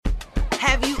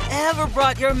Have you ever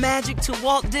brought your magic to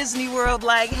Walt Disney World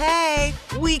like, hey,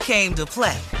 we came to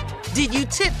play? Did you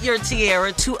tip your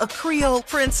tiara to a Creole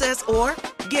princess or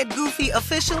get goofy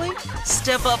officially?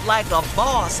 Step up like a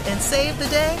boss and save the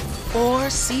day? Or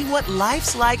see what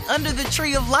life's like under the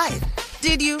tree of life?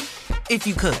 Did you? If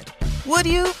you could. Would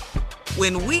you?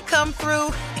 When we come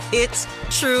through, it's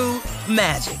true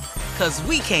magic. 'Cause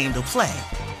we came to play.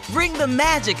 Bring the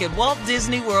magic at Walt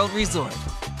Disney World Resort.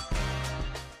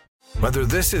 Whether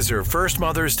this is her first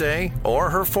Mother's Day or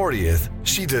her 40th,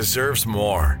 she deserves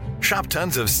more. Shop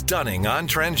tons of stunning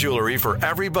on-trend jewelry for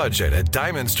every budget at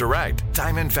Diamonds Direct.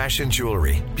 Diamond fashion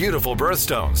jewelry, beautiful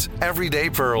birthstones,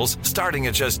 everyday pearls starting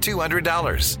at just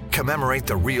 $200. Commemorate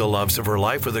the real loves of her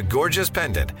life with a gorgeous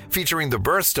pendant featuring the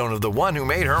birthstone of the one who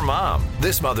made her mom.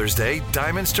 This Mother's Day,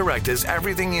 Diamonds Direct is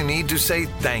everything you need to say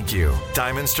thank you.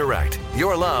 Diamonds Direct,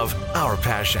 your love, our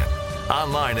passion.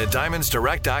 Online at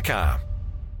diamondsdirect.com.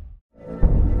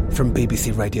 From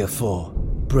BBC Radio 4,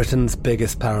 Britain's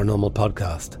biggest paranormal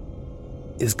podcast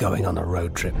is going on a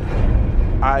road trip.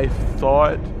 I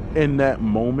thought in that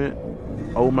moment,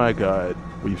 oh my God,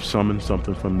 we've summoned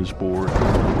something from this board.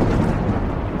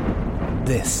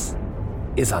 This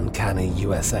is Uncanny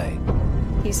USA.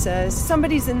 He says,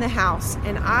 somebody's in the house,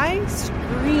 and I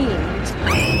screamed.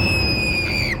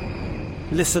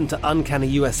 Listen to Uncanny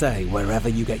USA wherever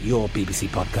you get your BBC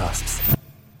podcasts,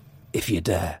 if you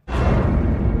dare.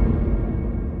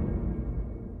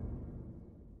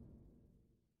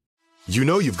 You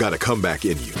know you've got a comeback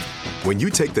in you. When you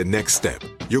take the next step,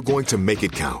 you're going to make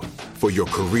it count. For your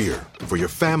career, for your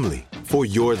family, for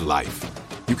your life.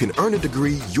 You can earn a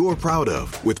degree you're proud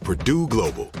of with Purdue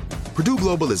Global. Purdue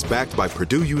Global is backed by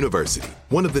Purdue University,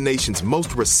 one of the nation's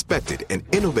most respected and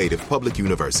innovative public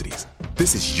universities.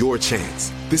 This is your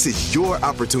chance. This is your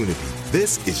opportunity.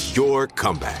 This is your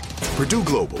comeback. Purdue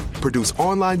Global, Purdue's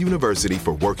online university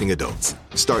for working adults.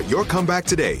 Start your comeback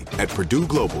today at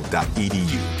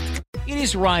purdueglobal.edu. It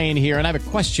is Ryan here, and I have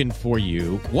a question for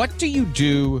you. What do you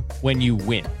do when you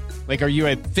win? Like, are you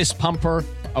a fist pumper,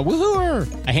 a woo-hooer,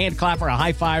 a hand clapper, a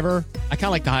high fiver? I kind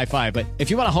of like the high five, but if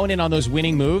you want to hone in on those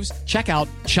winning moves, check out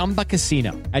Chumba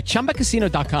Casino. At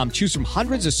ChumbaCasino.com, choose from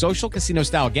hundreds of social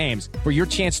casino-style games for your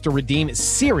chance to redeem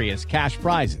serious cash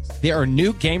prizes. There are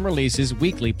new game releases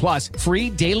weekly, plus free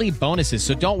daily bonuses.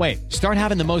 So don't wait. Start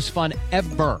having the most fun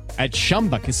ever at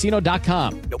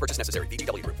ChumbaCasino.com. No purchase necessary.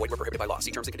 VGW. Void where prohibited by law.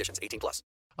 See terms and conditions. 18+.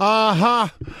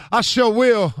 I sure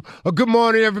will. Good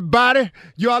morning, everybody.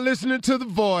 You are listening to The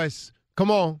Voice. Come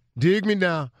on, dig me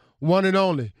now. One and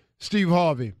only, Steve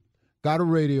Harvey. Got a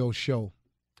radio show.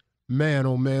 Man,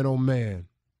 oh man, oh man.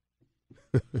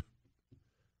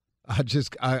 I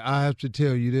have to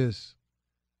tell you this.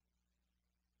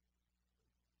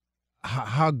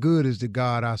 How good is the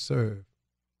God I serve?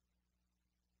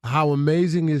 How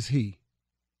amazing is he?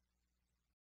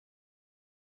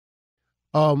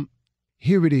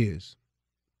 Here it is.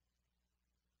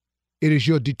 It is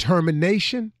your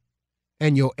determination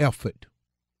and your effort.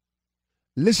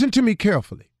 Listen to me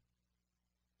carefully.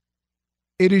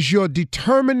 It is your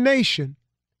determination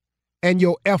and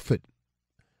your effort.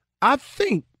 I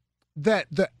think that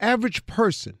the average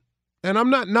person, and I'm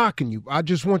not knocking you, I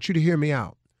just want you to hear me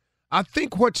out. I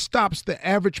think what stops the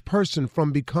average person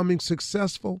from becoming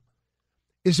successful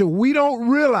is that we don't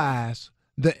realize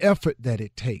the effort that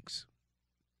it takes.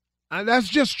 And that's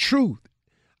just truth.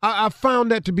 I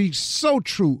found that to be so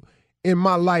true in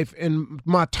my life and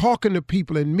my talking to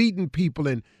people and meeting people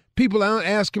and people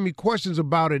asking me questions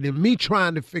about it and me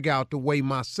trying to figure out the way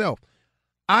myself.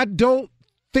 I don't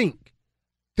think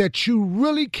that you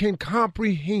really can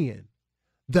comprehend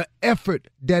the effort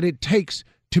that it takes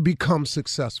to become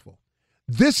successful.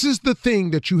 This is the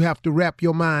thing that you have to wrap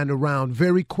your mind around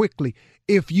very quickly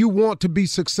if you want to be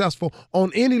successful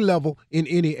on any level in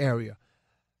any area.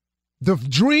 The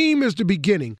dream is the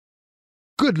beginning.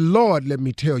 Good Lord, let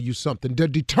me tell you something. The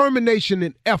determination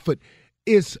and effort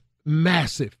is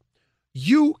massive.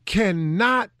 You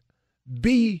cannot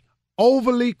be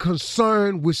overly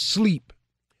concerned with sleep.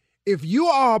 If you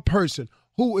are a person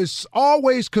who is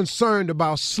always concerned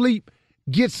about sleep,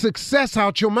 get success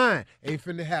out your mind. Ain't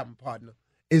finna happen, partner.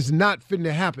 It's not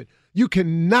finna happen. You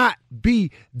cannot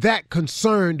be that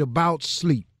concerned about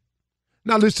sleep.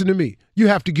 Now listen to me. You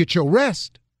have to get your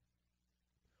rest.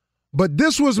 But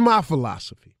this was my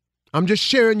philosophy. I'm just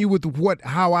sharing you with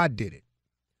how I did it.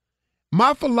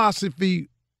 My philosophy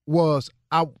was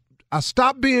I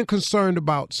stopped being concerned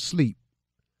about sleep.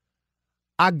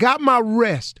 I got my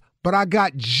rest, but I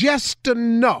got just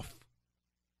enough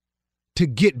to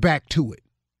get back to it.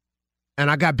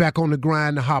 And I got back on the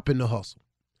grind to hop in the hustle.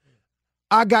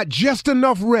 I got just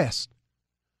enough rest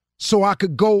so I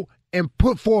could go and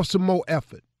put forth some more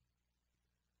effort.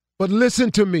 But listen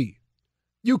to me.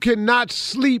 You cannot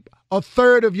sleep a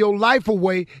third of your life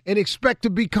away and expect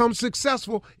to become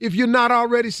successful if you're not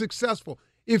already successful.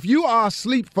 If you are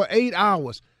asleep for 8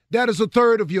 hours, that is a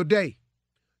third of your day.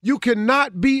 You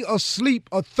cannot be asleep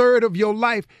a third of your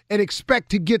life and expect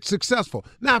to get successful.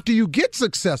 Now, after you get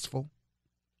successful,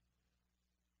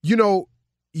 you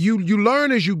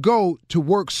learn as you go to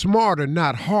work smarter,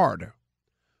 not harder.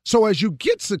 So as you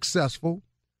get successful,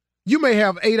 you may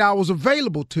have 8 hours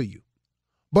available to you.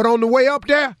 But on the way up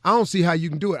there, I don't see how you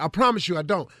can do it. I promise you I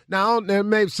don't. Now,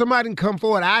 maybe somebody can come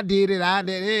forward. I did it.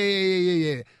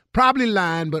 Yeah. Probably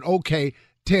lying, but okay,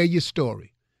 tell your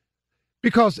story.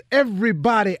 Because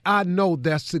everybody I know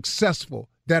that's successful,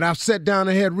 that I've sat down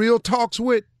and had real talks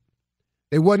with,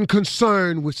 they wasn't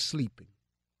concerned with sleeping.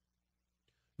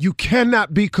 You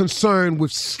cannot be concerned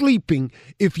with sleeping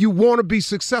if you want to be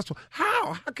successful.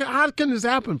 How can this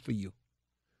happen for you?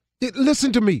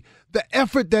 Listen to me. The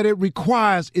effort that it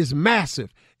requires is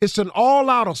massive. It's an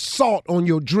all-out assault on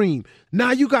your dream.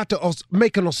 Now you got to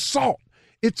make an assault.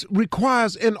 It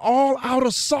requires an all-out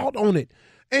assault on it.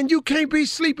 And you can't be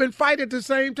sleep and fight at the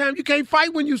same time. You can't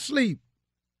fight when you sleep.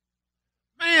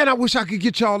 Man, I wish I could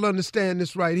get y'all to understand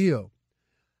this right here.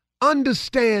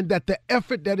 Understand that the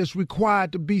effort that is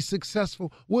required to be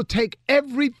successful will take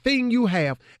everything you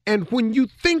have. And when you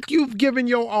think you've given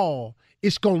your all,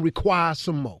 it's going to require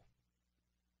some more.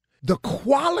 The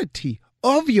quality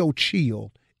of your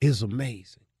chill is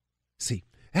amazing. See,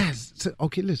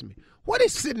 okay, listen to me. What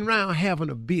is sitting around having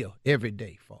a beer every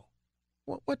day for?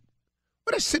 What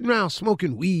is sitting around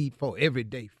smoking weed for every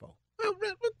day for? Well,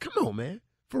 come on, man.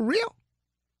 For real?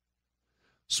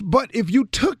 But if you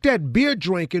took that beer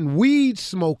drinking, weed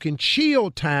smoking,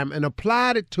 chill time and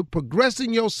applied it to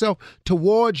progressing yourself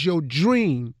towards your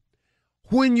dream,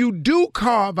 when you do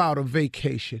carve out a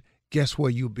vacation, guess where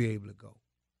you'll be able to go?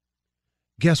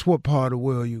 Guess what part of the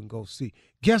world you can go see?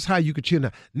 Guess how you can chill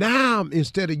now? Now,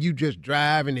 instead of you just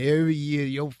driving every year,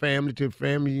 your family to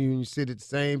family reunion, sit at the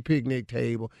same picnic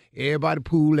table, everybody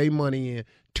pool their money in.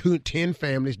 10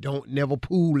 families don't never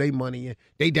pool their money in.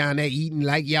 They down there eating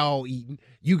like y'all eating.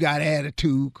 You got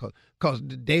attitude because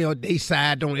they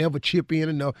side don't ever chip in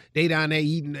enough. They down there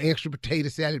eating extra potato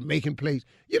salad, making plates.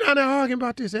 You down there arguing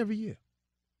about this every year.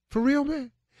 For real,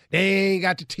 man? They ain't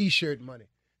got the T-shirt money.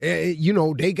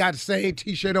 They got the same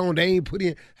T-shirt on. They ain't put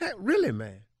in. Hey, really,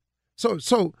 man? So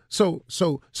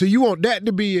you want that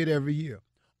to be it every year?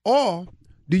 Or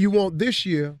do you want this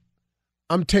year,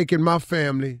 I'm taking my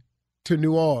family to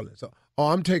New Orleans,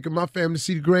 or I'm taking my family to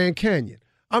see the Grand Canyon.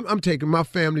 I'm taking my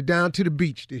family down to the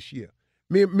beach this year.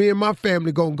 Me and my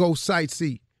family gonna go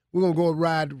sightsee. We're gonna go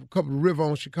ride a couple of river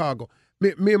on Chicago.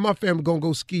 Me and my family gonna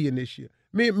go skiing this year.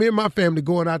 Me and my family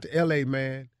going out to L.A.,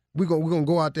 man. We're gonna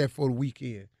go out there for the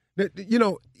weekend. You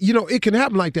know, it can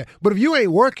happen like that. But if you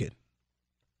ain't working,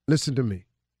 listen to me.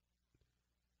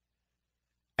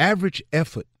 Average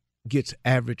effort gets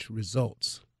average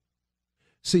results.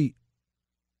 See,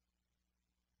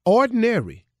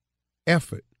 ordinary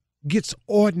effort gets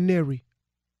ordinary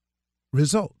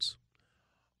results.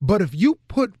 But if you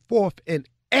put forth an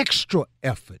extra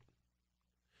effort,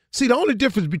 see, the only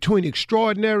difference between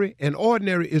extraordinary and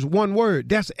ordinary is one word.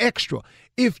 That's extra.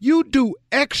 If you do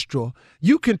extra,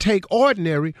 you can take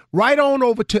ordinary right on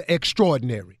over to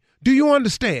extraordinary. Do you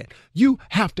understand? You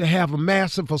have to have a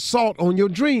massive assault on your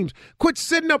dreams. Quit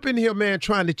sitting up in here, man,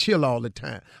 trying to chill all the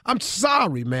time. I'm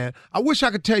sorry, man. I wish I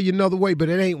could tell you another way, but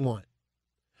it ain't one.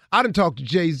 I done talked to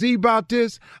Jay-Z about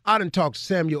this. I done talked to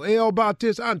Samuel L. about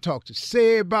this. I done talked to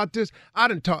Sid about this.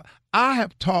 I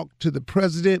have talked to the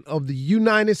President of the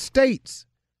United States.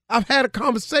 I've had a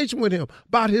conversation with him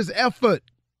about his effort.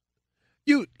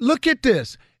 You look at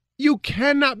this. You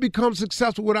cannot become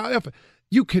successful without effort.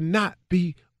 You cannot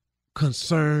be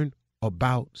concerned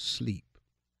about sleep.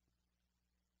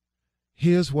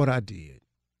 Here's what I did.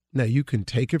 Now, you can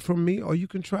take it from me or you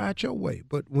can try it your way.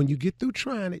 But when you get through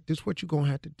trying it, this is what you're going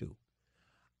to have to do.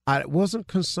 I wasn't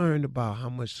concerned about how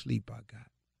much sleep I got.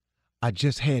 I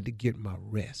just had to get my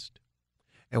rest.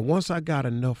 And once I got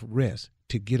enough rest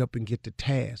to get up and get the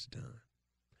task done,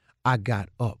 I got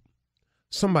up.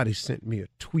 Somebody sent me a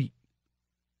tweet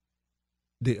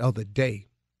the other day,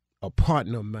 a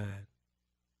partner of mine.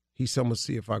 He said, I'm going to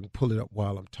see if I can pull it up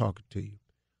while I'm talking to you.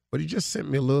 But he just sent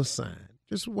me a little sign.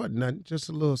 Just wasn't nothing, just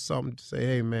a little something to say,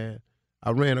 hey, man,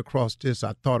 I ran across this.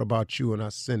 I thought about you and I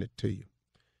sent it to you.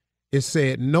 It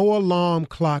said, no alarm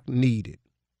clock needed.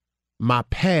 My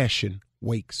passion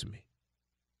wakes me.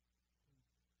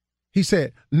 He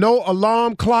said, no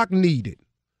alarm clock needed.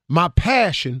 My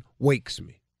passion wakes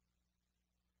me.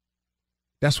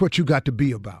 That's what you got to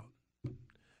be about.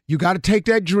 You got to take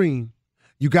that dream,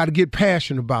 you got to get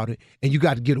passionate about it, and you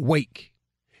got to get awake.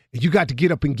 And you got to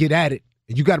get up and get at it.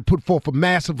 And you got to put forth a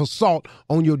massive assault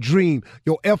on your dream.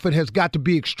 Your effort has got to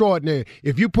be extraordinary.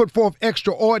 If you put forth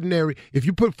extraordinary, if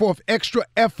you put forth extra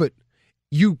effort,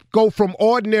 you go from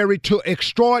ordinary to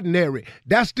extraordinary.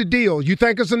 That's the deal. You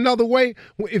think it's another way?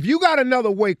 If you got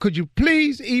another way, could you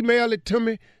please email it to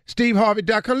me,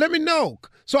 steveharvey.com? Let me know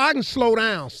so I can slow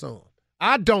down some.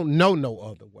 I don't know no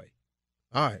other way.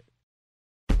 All right.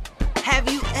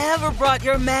 Have you ever brought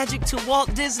your magic to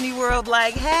Walt Disney World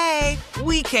like, hey,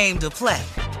 we came to play?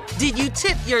 Did you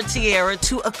tip your tiara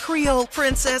to a Creole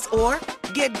princess or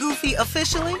get goofy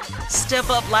officially? Step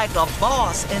up like a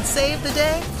boss and save the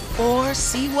day? Or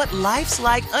see what life's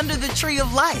like under the tree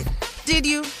of life? Did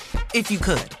you? If you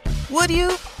could. Would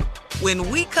you? When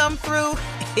we come through,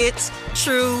 it's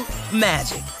true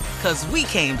magic. 'Cause we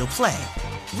came to play.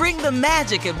 Bring the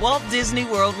magic at Walt Disney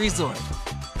World Resort.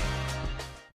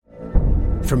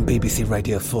 From BBC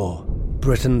Radio 4,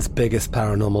 Britain's biggest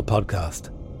paranormal podcast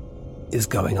is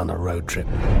going on a road trip.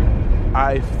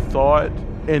 I thought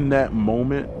in that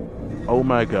moment, oh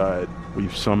my God,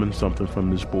 we've summoned something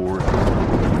from this board.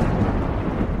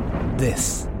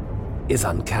 This is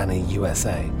Uncanny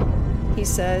USA. He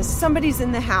says, somebody's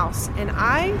in the house, and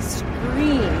I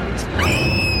screamed.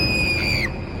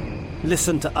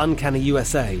 Listen to Uncanny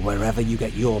USA wherever you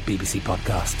get your BBC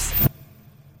podcasts,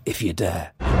 if you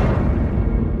dare.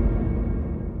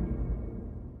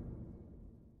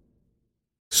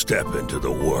 Step into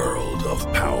the world of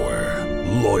power,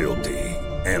 loyalty,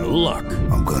 and luck.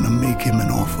 I'm gonna make him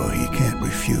an offer he can't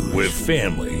refuse. With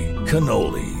family,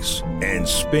 cannolis, and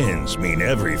spins mean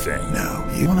everything. Now,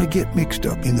 you wanna get mixed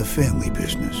up in the family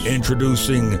business.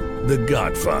 Introducing The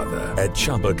Godfather at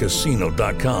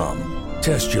ChumbaCasino.com.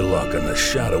 Test your luck in the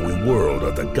shadowy world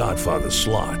of The Godfather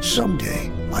slot. Someday,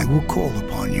 I will call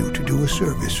upon you to do a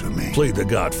service for me. Play The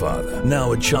Godfather,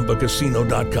 now at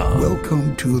ChumbaCasino.com.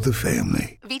 Welcome to the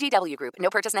family. VGW Group. No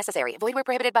purchase necessary. Void where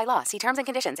prohibited by law. See terms and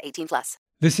conditions. 18+.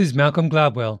 This is Malcolm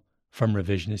Gladwell from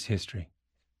Revisionist History.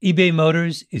 eBay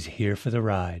Motors is here for the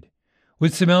ride.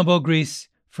 With some elbow grease,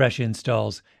 fresh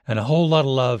installs, and a whole lot of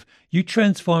love, you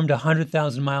transformed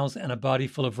 100,000 miles and a body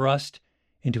full of rust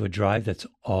into a drive that's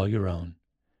all your own.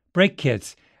 Brake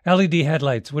kits, LED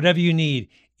headlights, whatever you need,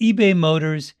 eBay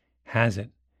Motors has it.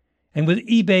 And with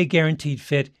eBay Guaranteed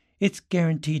Fit, it's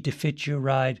guaranteed to fit your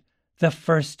ride the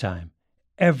first time,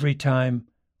 every time,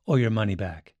 or your money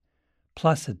back.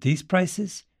 Plus, at these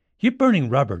prices, you're burning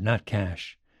rubber, not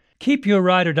cash. Keep your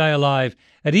ride or die alive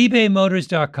at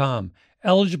ebaymotors.com.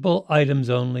 Eligible items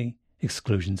only.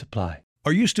 Exclusions apply.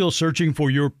 Are you still searching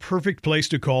for your perfect place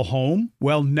to call home?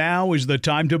 Well, now is the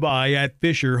time to buy at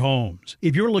Fisher Homes.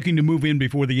 If you're looking to move in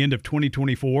before the end of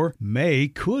 2024, May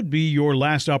could be your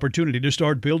last opportunity to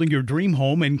start building your dream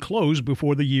home and close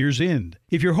before the year's end.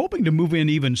 If you're hoping to move in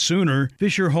even sooner,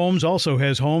 Fisher Homes also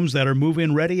has homes that are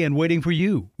move-in ready and waiting for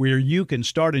you, where you can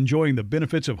start enjoying the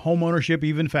benefits of homeownership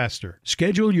even faster.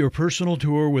 Schedule your personal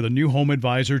tour with a new home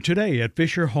advisor today at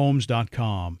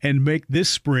FisherHomes.com and make this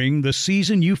spring the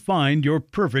season you find your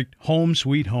perfect home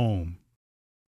sweet home.